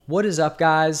What is up,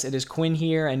 guys? It is Quinn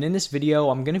here, and in this video,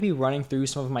 I'm going to be running through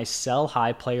some of my sell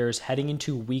high players heading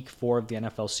into week 4 of the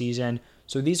NFL season.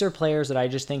 So these are players that I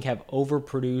just think have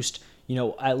overproduced,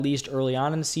 at least early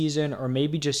on in the season, or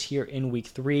maybe just here in week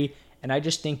 3. And I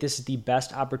just think this is the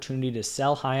best opportunity to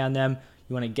sell high on them.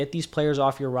 You want to get these players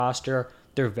off your roster.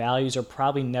 Their values are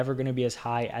probably never going to be as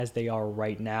high as they are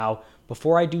right now.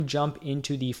 Before I do jump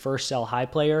into the first sell high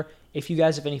player, if you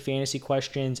guys have any fantasy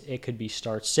questions, it could be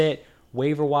start sit,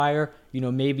 waiver wire.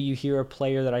 Maybe you hear a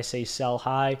player that I say sell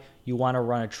high, you want to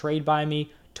run a trade by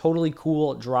me. Totally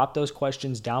cool. Drop those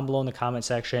questions down below in the comment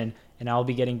section, and I'll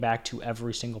be getting back to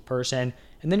every single person.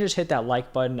 And then just hit that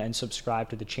like button and subscribe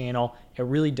to the channel. It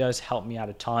really does help me out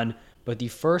a ton. But the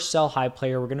first sell high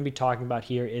player we're going to be talking about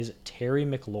here is Terry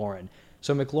McLaurin.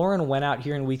 So McLaurin went out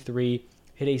here in week 3,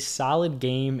 hit a solid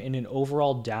game in an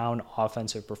overall down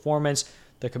offensive performance.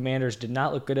 The Commanders did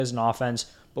not look good as an offense,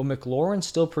 but McLaurin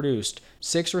still produced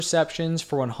 6 receptions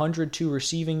for 102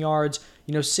 receiving yards.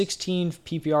 16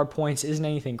 PPR points isn't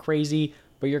anything crazy,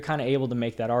 but you're kind of able to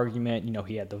make that argument.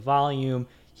 He had the volume.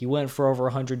 He went for over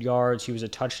 100 yards. He was a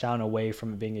touchdown away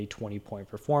from it being a 20-point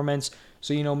performance.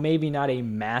 So, maybe not a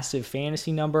massive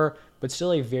fantasy number, but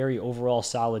still a very overall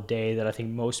solid day that I think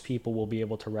most people will be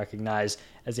able to recognize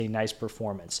as a nice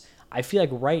performance. I feel like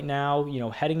right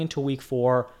now, heading into week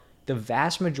 4, the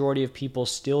vast majority of people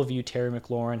still view Terry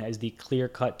McLaurin as the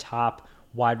clear-cut top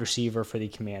wide receiver for the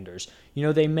Commanders.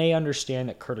 They may understand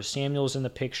that Curtis Samuel is in the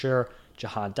picture,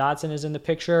 Jahan Dotson is in the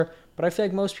picture, but I feel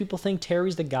like most people think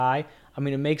Terry's the guy.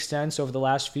 It makes sense. Over the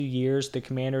last few years, the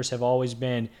Commanders have always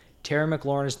been Terry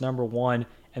McLaurin is number 1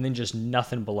 and then just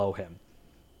nothing below him.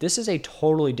 This is a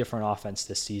totally different offense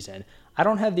this season. I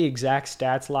don't have the exact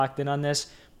stats locked in on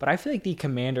this, but I feel like the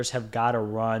Commanders have got to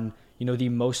run the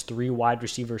most 3 wide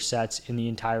receiver sets in the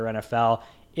entire NFL.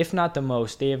 If not the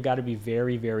most, they have got to be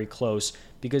very, very close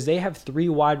because they have 3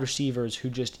 wide receivers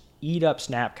who just eat up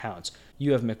snap counts.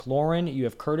 You have McLaurin, you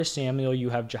have Curtis Samuel,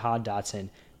 you have Jahan Dotson.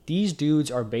 These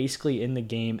dudes are basically in the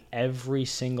game every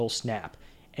single snap.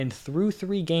 And through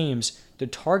 3 games, the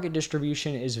target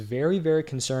distribution is very, very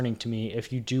concerning to me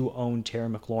if you do own Terry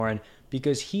McLaurin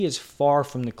because he is far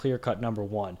from the clear-cut number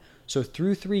 1. So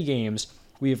through 3 games,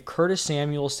 we have Curtis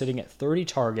Samuel sitting at 30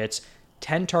 targets,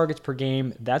 10 targets per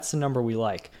game. That's the number we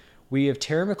like. We have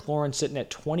Terry McLaurin sitting at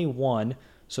 21,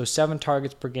 so 7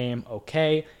 targets per game,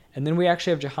 okay. And then we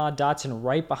actually have Jahan Dotson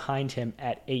right behind him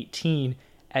at 18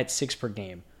 at 6 per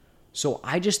game. So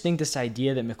I just think this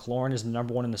idea that McLaurin is the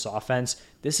number 1 in this offense,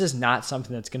 this is not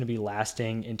something that's going to be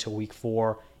lasting into week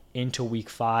 4, into week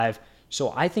 5.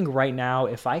 So I think right now,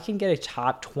 if I can get a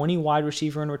top 20 wide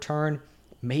receiver in return,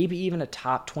 maybe even a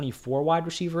top 24 wide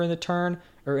receiver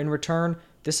in return,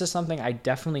 this is something I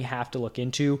definitely have to look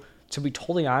into. To be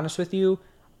totally honest with you,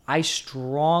 I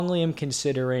strongly am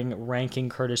considering ranking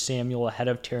Curtis Samuel ahead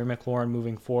of Terry McLaurin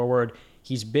moving forward.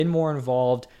 He's been more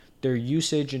involved. Their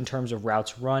usage in terms of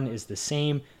routes run is the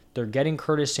same. They're getting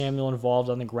Curtis Samuel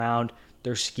involved on the ground.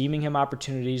 They're scheming him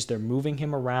opportunities. They're moving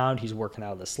him around. He's working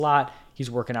out of the slot. He's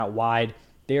working out wide.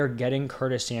 They are getting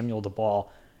Curtis Samuel the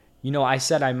ball. I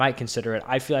said I might consider it.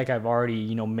 I feel like I've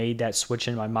already, made that switch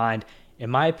in my mind. In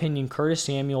my opinion, Curtis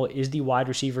Samuel is the wide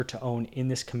receiver to own in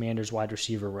this Commanders wide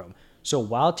receiver room. So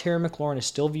while Terry McLaurin is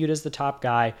still viewed as the top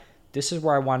guy, this is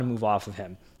where I want to move off of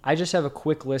him. I just have a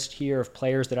quick list here of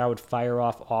players that I would fire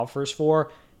off offers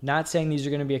for. Not saying these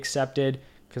are going to be accepted,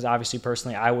 because obviously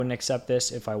personally I wouldn't accept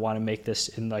this if I want to make this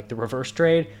in the reverse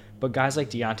trade. But guys like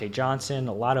Deontay Johnson,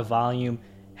 a lot of volume,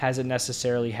 hasn't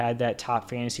necessarily had that top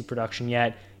fantasy production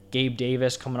yet. Gabe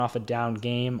Davis coming off a down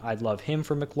game. I'd love him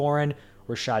for McLaurin.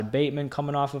 Rashad Bateman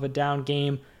coming off of a down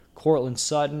game. Courtland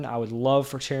Sutton, I would love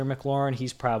for Terry McLaurin.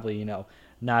 He's probably,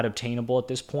 not obtainable at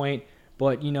this point.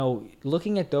 But,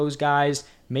 looking at those guys,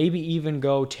 maybe even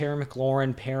go Terry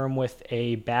McLaurin, pair him with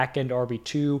a back-end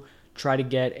RB2, try to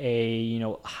get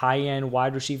a, high-end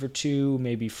wide receiver 2,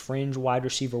 maybe fringe wide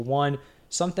receiver 1,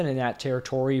 something in that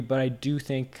territory. But I do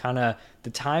think kind of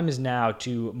the time is now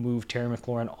to move Terry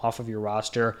McLaurin off of your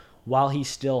roster while he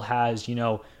still has,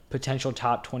 potential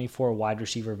top 24 wide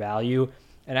receiver value.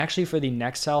 And actually for the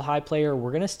next sell high player,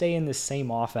 we're going to stay in this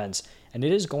same offense, and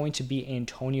it is going to be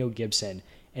Antonio Gibson.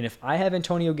 And if I have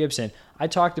Antonio Gibson, I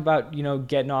talked about,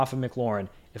 getting off of McLaurin.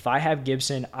 If I have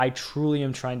Gibson, I truly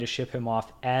am trying to ship him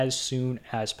off as soon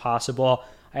as possible.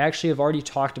 I actually have already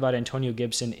talked about Antonio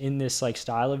Gibson in this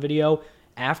style of video.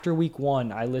 After week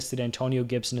 1, I listed Antonio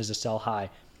Gibson as a sell high.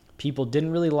 People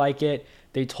didn't really like it.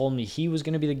 They told me he was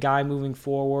going to be the guy moving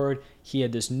forward. He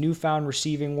had this newfound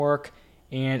receiving work,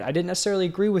 and I didn't necessarily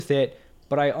agree with it,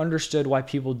 but I understood why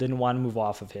people didn't want to move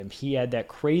off of him. He had that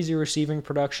crazy receiving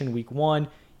production week 1.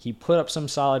 He put up some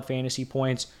solid fantasy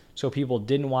points, so people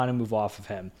didn't want to move off of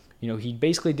him. He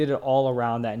basically did it all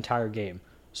around that entire game.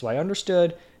 So I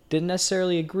understood, didn't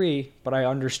necessarily agree, but I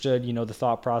understood, the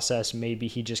thought process. Maybe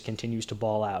he just continues to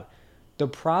ball out. The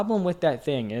problem with that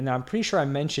thing, and I'm pretty sure I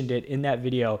mentioned it in that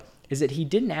video, is that he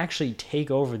didn't actually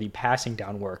take over the passing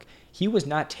down work. He was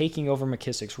not taking over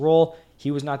McKissick's role.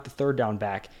 He was not the third down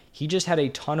back. He just had a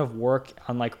ton of work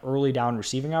on like early down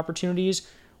receiving opportunities,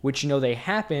 which they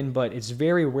happen, but it's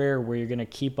very rare where you're going to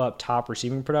keep up top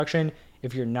receiving production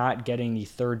if you're not getting the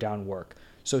third down work.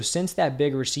 So since that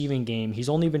big receiving game, he's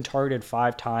only been targeted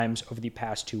 5 times over the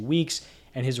past 2 weeks,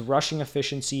 and his rushing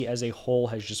efficiency as a whole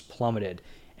has just plummeted.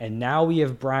 And now we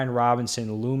have Brian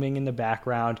Robinson looming in the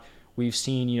background. We've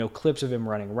seen, clips of him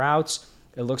running routes.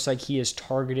 It looks like he is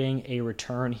targeting a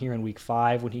return here in week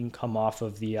 5 when he can come off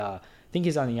of the, I think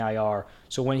he's on the IR.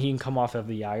 So when he can come off of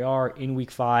the IR in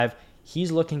week 5,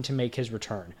 he's looking to make his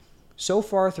return. So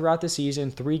far throughout the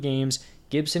season, 3 games,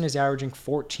 Gibson is averaging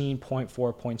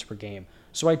 14.4 points per game.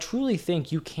 So I truly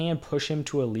think you can push him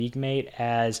to a league mate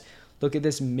as, look at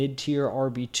this mid-tier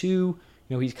RB2.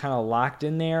 He's kind of locked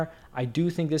in there. I do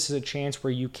think this is a chance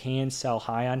where you can sell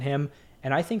high on him.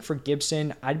 And I think for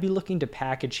Gibson, I'd be looking to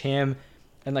package him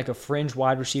and like a fringe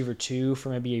wide receiver 2 for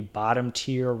maybe a bottom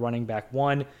tier running back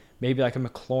 1, maybe like a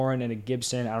McLaurin and a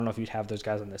Gibson. I don't know if you'd have those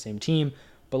guys on the same team,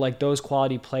 but like those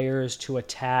quality players to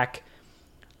attack,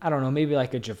 I don't know, maybe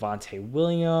like a Javonte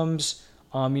Williams.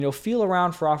 Feel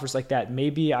around for offers like that.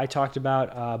 Maybe I talked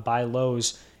about buy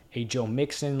lows, a Joe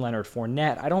Mixon, Leonard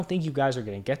Fournette. I don't think you guys are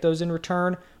going to get those in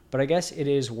return, but I guess it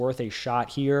is worth a shot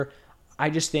here. I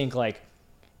just think like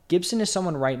Gibson is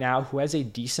someone right now who has a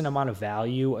decent amount of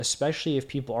value, especially if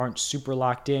people aren't super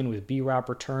locked in with B-Rob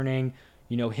returning,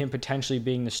 him potentially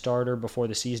being the starter before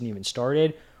the season even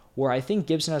started, where I think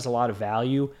Gibson has a lot of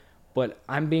value, but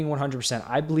I'm being 100%.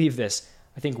 I believe this.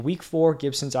 I think week 4,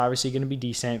 Gibson's obviously going to be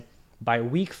decent. By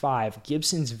week 5,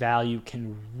 Gibson's value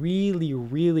can really,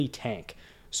 really tank.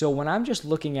 So when I'm just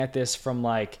looking at this from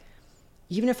like,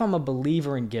 even if I'm a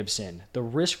believer in Gibson, the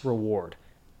risk reward,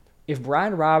 if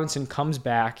Brian Robinson comes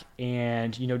back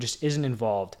and, just isn't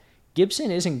involved,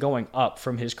 Gibson isn't going up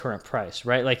from his current price,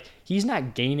 right? Like he's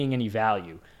not gaining any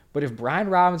value. But if Brian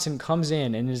Robinson comes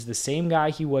in and is the same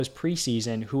guy he was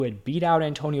preseason who had beat out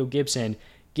Antonio Gibson,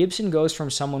 Gibson goes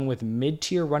from someone with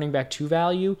mid-tier running back 2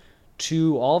 value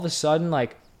to all of a sudden,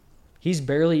 like, he's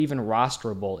barely even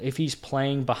rosterable if he's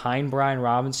playing behind Brian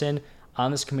Robinson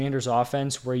on this Commanders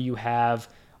offense where you have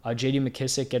J.D.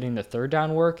 McKissick getting the third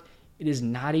down work. It is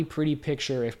not a pretty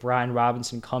picture if Brian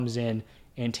Robinson comes in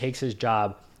and takes his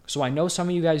job. So I know some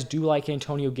of you guys do like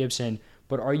Antonio Gibson,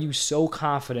 but are you so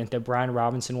confident that Brian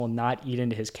Robinson will not eat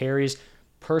into his carries?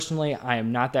 Personally, I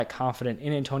am not that confident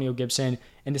in Antonio Gibson,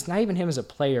 and it's not even him as a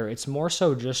player. It's more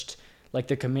so just like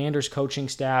the Commanders coaching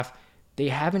staff. They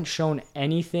haven't shown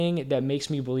anything that makes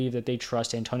me believe that they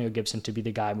trust Antonio Gibson to be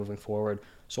the guy moving forward.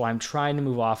 So I'm trying to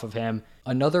move off of him.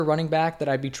 Another running back that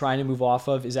I'd be trying to move off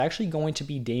of is actually going to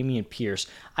be Dameon Pierce.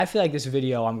 I feel like this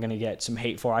video I'm going to get some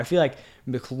hate for. I feel like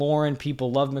McLaurin,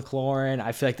 people love McLaurin.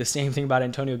 I feel like the same thing about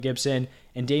Antonio Gibson.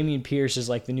 And Dameon Pierce is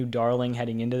like the new darling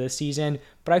heading into this season.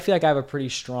 But I feel like I have a pretty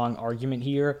strong argument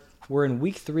here. We're in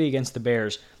week 3 against the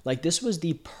Bears. Like, this was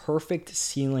the perfect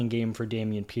ceiling game for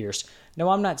Dameon Pierce. Now,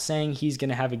 I'm not saying he's going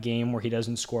to have a game where he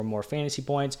doesn't score more fantasy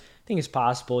points. I think it's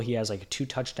possible he has like a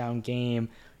 2-touchdown game,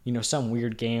 some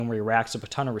weird game where he racks up a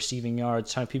ton of receiving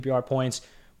yards, a ton of PPR points.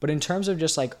 But in terms of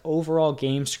just like overall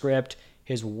game script,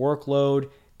 his workload,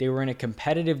 they were in a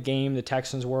competitive game, the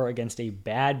Texans were, against a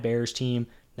bad Bears team.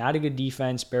 Not a good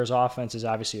defense. Bears offense is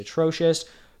obviously atrocious.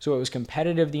 So it was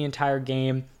competitive the entire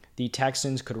game. The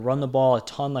Texans could run the ball a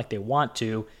ton like they want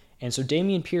to. And so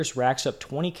Dameon Pierce racks up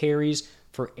 20 carries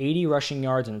for 80 rushing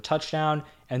yards and a touchdown,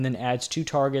 and then adds 2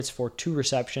 targets for 2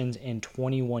 receptions and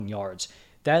 21 yards.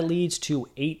 That leads to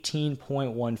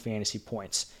 18.1 fantasy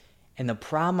points. And the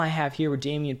problem I have here with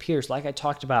Dameon Pierce, like I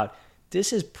talked about,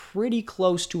 this is pretty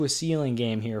close to a ceiling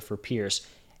game here for Pierce.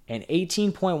 And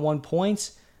 18.1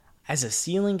 points as a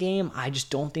ceiling game, I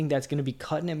just don't think that's going to be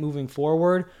cutting it moving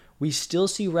forward. We still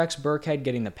see Rex Burkhead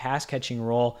getting the pass catching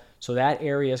role, so that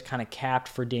area is kind of capped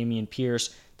for Dameon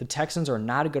Pierce. The Texans are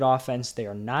not a good offense. They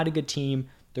are not a good team.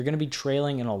 They're going to be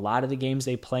trailing in a lot of the games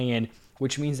they play in,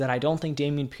 which means that I don't think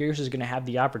Dameon Pierce is going to have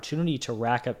the opportunity to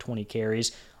rack up 20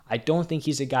 carries. I don't think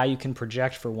he's a guy you can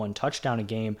project for 1 touchdown a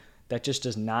game. That just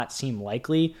does not seem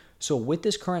likely. So with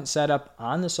this current setup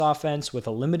on this offense with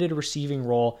a limited receiving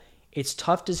role, it's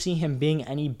tough to see him being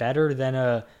any better than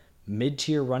a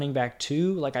mid-tier running back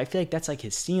 2. Like, I feel like that's like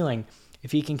his ceiling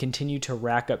if he can continue to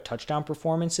rack up touchdown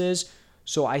performances.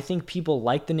 So I think people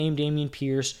like the name Dameon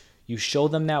Pierce. You show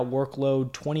them that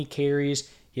workload, 20 carries.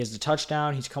 He has the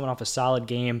touchdown. He's coming off a solid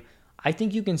game. I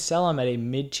think you can sell him at a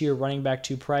mid-tier running back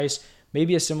 2 price.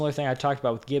 Maybe a similar thing I talked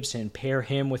about with Gibson. Pair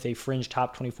him with a fringe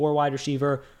top 24 wide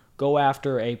receiver. Go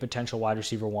after a potential wide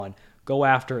receiver 1. Go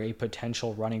after a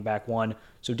potential running back 1.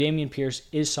 So Dameon Pierce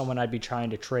is someone I'd be trying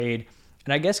to trade.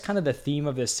 And I guess kind of the theme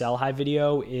of this sell high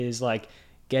video is like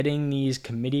getting these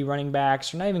committee running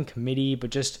backs, or not even committee, but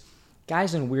just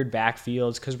guys in weird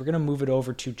backfields, because we're going to move it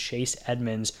over to Chase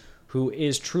Edmonds, who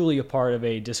is truly a part of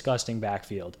a disgusting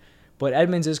backfield. But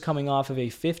Edmonds is coming off of a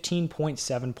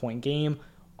 15.7 point game.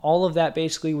 All of that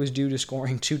basically was due to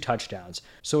scoring 2 touchdowns.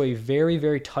 So a very,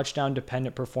 very touchdown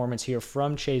dependent performance here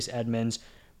from Chase Edmonds.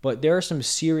 But there are some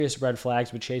serious red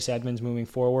flags with Chase Edmonds moving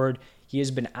forward. He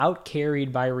has been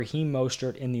out-carried by Raheem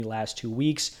Mostert in the last 2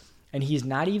 weeks, and he's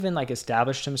not even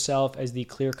established himself as the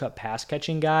clear-cut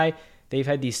pass-catching guy. They've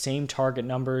had the same target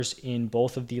numbers in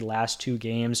both of the last 2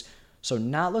 games, so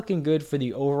not looking good for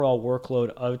the overall workload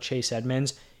of Chase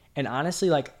Edmonds. And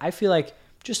honestly, I feel like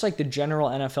just like the general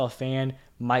NFL fan,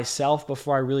 myself,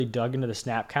 before I really dug into the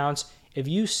snap counts, if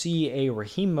you see a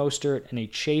Raheem Mostert and a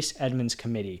Chase Edmonds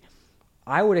committee,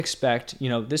 I would expect,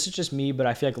 this is just me, but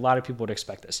I feel like a lot of people would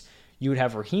expect this. You would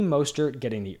have Raheem Mostert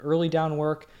getting the early down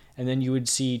work, and then you would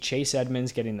see Chase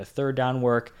Edmonds getting the third down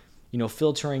work,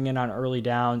 filtering in on early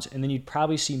downs, and then you'd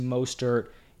probably see Mostert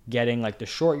getting the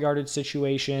short yardage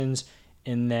situations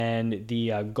and then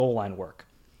the goal line work.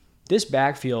 This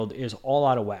backfield is all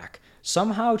out of whack.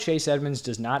 Somehow Chase Edmonds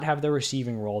does not have the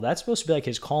receiving role. That's supposed to be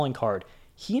his calling card.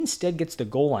 He instead gets the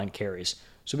goal line carries.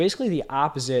 So basically the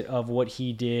opposite of what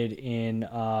he did in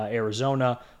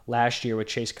Arizona last year with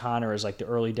Chase Conner as the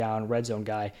early down red zone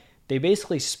guy. They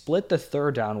basically split the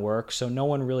third down work, so no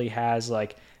one really has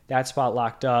that spot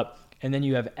locked up. And then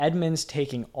you have Edmonds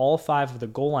taking all 5 of the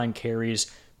goal line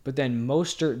carries, but then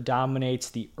Mostert dominates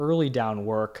the early down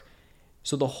work.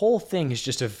 So the whole thing is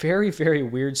just a very, very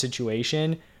weird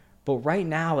situation. But right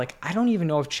now, I don't even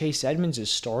know if Chase Edmonds is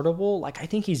startable. I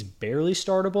think he's barely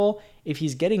startable. If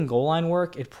he's getting goal line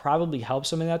work, it probably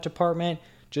helps him in that department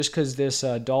just because this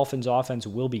Dolphins offense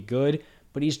will be good.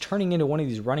 But he's turning into one of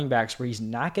these running backs where he's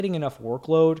not getting enough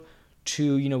workload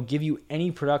to, give you any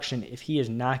production if he is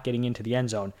not getting into the end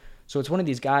zone. So it's one of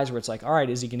these guys where it's all right,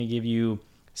 is he going to give you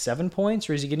 7 points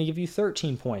or is he going to give you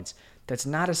 13 points? That's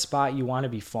not a spot you want to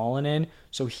be falling in.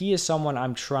 So he is someone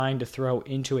I'm trying to throw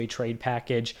into a trade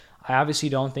package. I obviously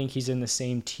don't think he's in the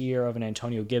same tier of an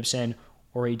Antonio Gibson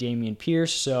or a Dameon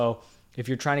Pierce. So if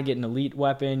you're trying to get an elite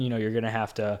weapon, you're going to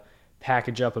have to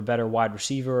package up a better wide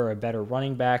receiver or a better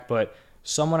running back. But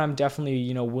someone I'm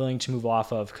definitely, willing to move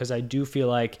off of, because I do feel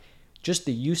like just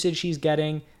the usage he's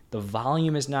getting, the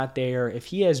volume is not there. If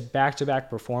he has back-to-back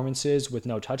performances with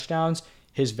no touchdowns,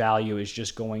 his value is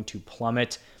just going to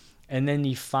plummet. And then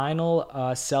the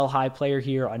final sell high player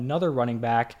here, another running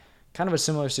back, kind of a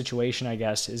similar situation, I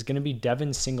guess, is going to be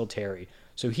Devin Singletary.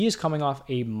 So he is coming off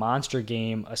a monster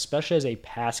game, especially as a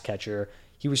pass catcher.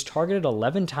 He was targeted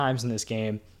 11 times in this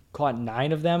game, caught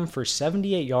 9 of them for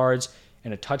 78 yards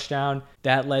and a touchdown.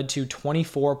 That led to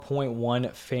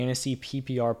 24.1 fantasy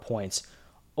PPR points.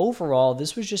 Overall,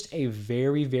 this was just a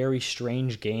very, very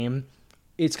strange game.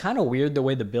 It's kind of weird the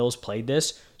way the Bills played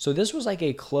this. So this was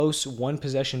a close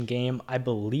one-possession game, I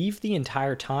believe, the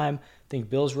entire time. I think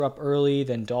Bills were up early,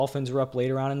 then Dolphins were up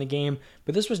later on in the game.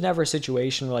 But this was never a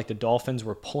situation where the Dolphins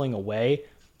were pulling away.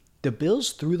 The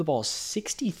Bills threw the ball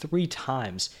 63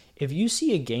 times. If you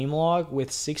see a game log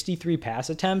with 63 pass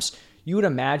attempts, you would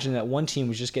imagine that one team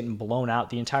was just getting blown out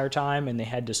the entire time and they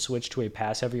had to switch to a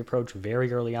pass-heavy approach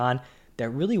very early on. That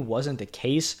really wasn't the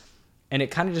case. And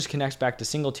it kind of just connects back to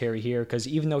Singletary here, because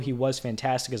even though he was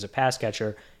fantastic as a pass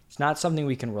catcher, it's not something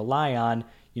we can rely on.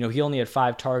 He only had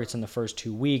 5 targets in the first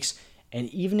 2 weeks. And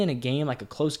even in a game like a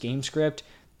close game script,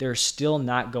 they're still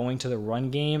not going to the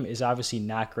run game is obviously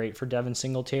not great for Devin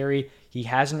Singletary. He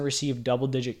hasn't received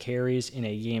double-digit carries in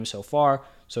a game so far.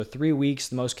 So 3 weeks,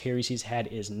 the most carries he's had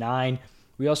is 9.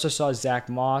 We also saw Zach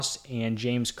Moss and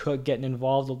James Cook getting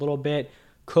involved a little bit.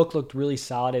 Cook looked really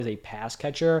solid as a pass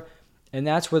catcher. And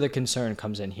that's where the concern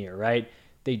comes in here, right?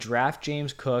 They draft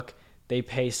James Cook. They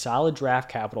pay solid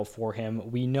draft capital for him.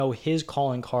 We know his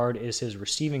calling card is his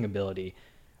receiving ability.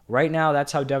 Right now,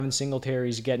 that's how Devin Singletary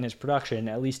is getting his production,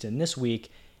 at least in this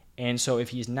week. And so if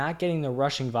he's not getting the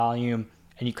rushing volume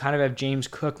and you kind of have James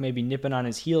Cook maybe nipping on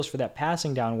his heels for that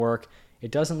passing down work,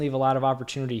 it doesn't leave a lot of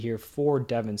opportunity here for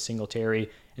Devin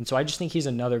Singletary. And so I just think he's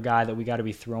another guy that we got to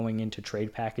be throwing into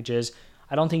trade packages.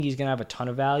 I don't think he's going to have a ton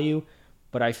of value,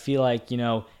 but I feel like,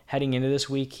 heading into this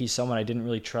week, he's someone I didn't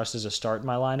really trust as a start in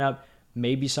my lineup.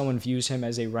 Maybe someone views him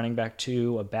as a running back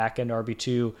 2, a back end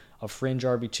RB2, a fringe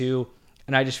RB2.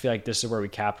 And I just feel like this is where we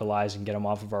capitalize and get him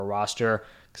off of our roster,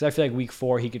 because I feel like week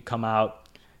 4 he could come out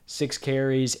 6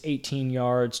 carries, 18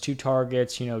 yards, 2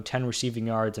 targets, 10 receiving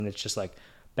yards, and it's just like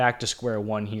back to square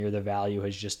one here. The value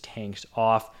has just tanked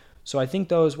off. So I think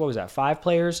those, 5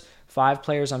 players? 5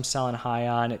 players I'm selling high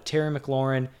on. Terry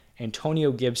McLaurin,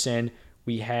 Antonio Gibson.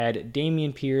 We had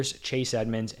Dameon Pierce, Chase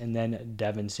Edmonds, and then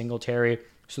Devin Singletary.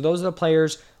 So those are the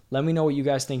players. Let me know what you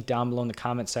guys think down below in the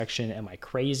comment section. Am I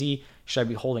crazy? Should I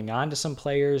be holding on to some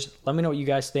players? Let me know what you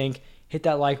guys think. Hit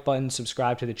that like button,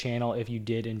 subscribe to the channel if you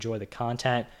did enjoy the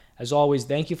content. As always,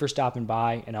 thank you for stopping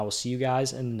by, and I will see you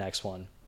guys in the next one.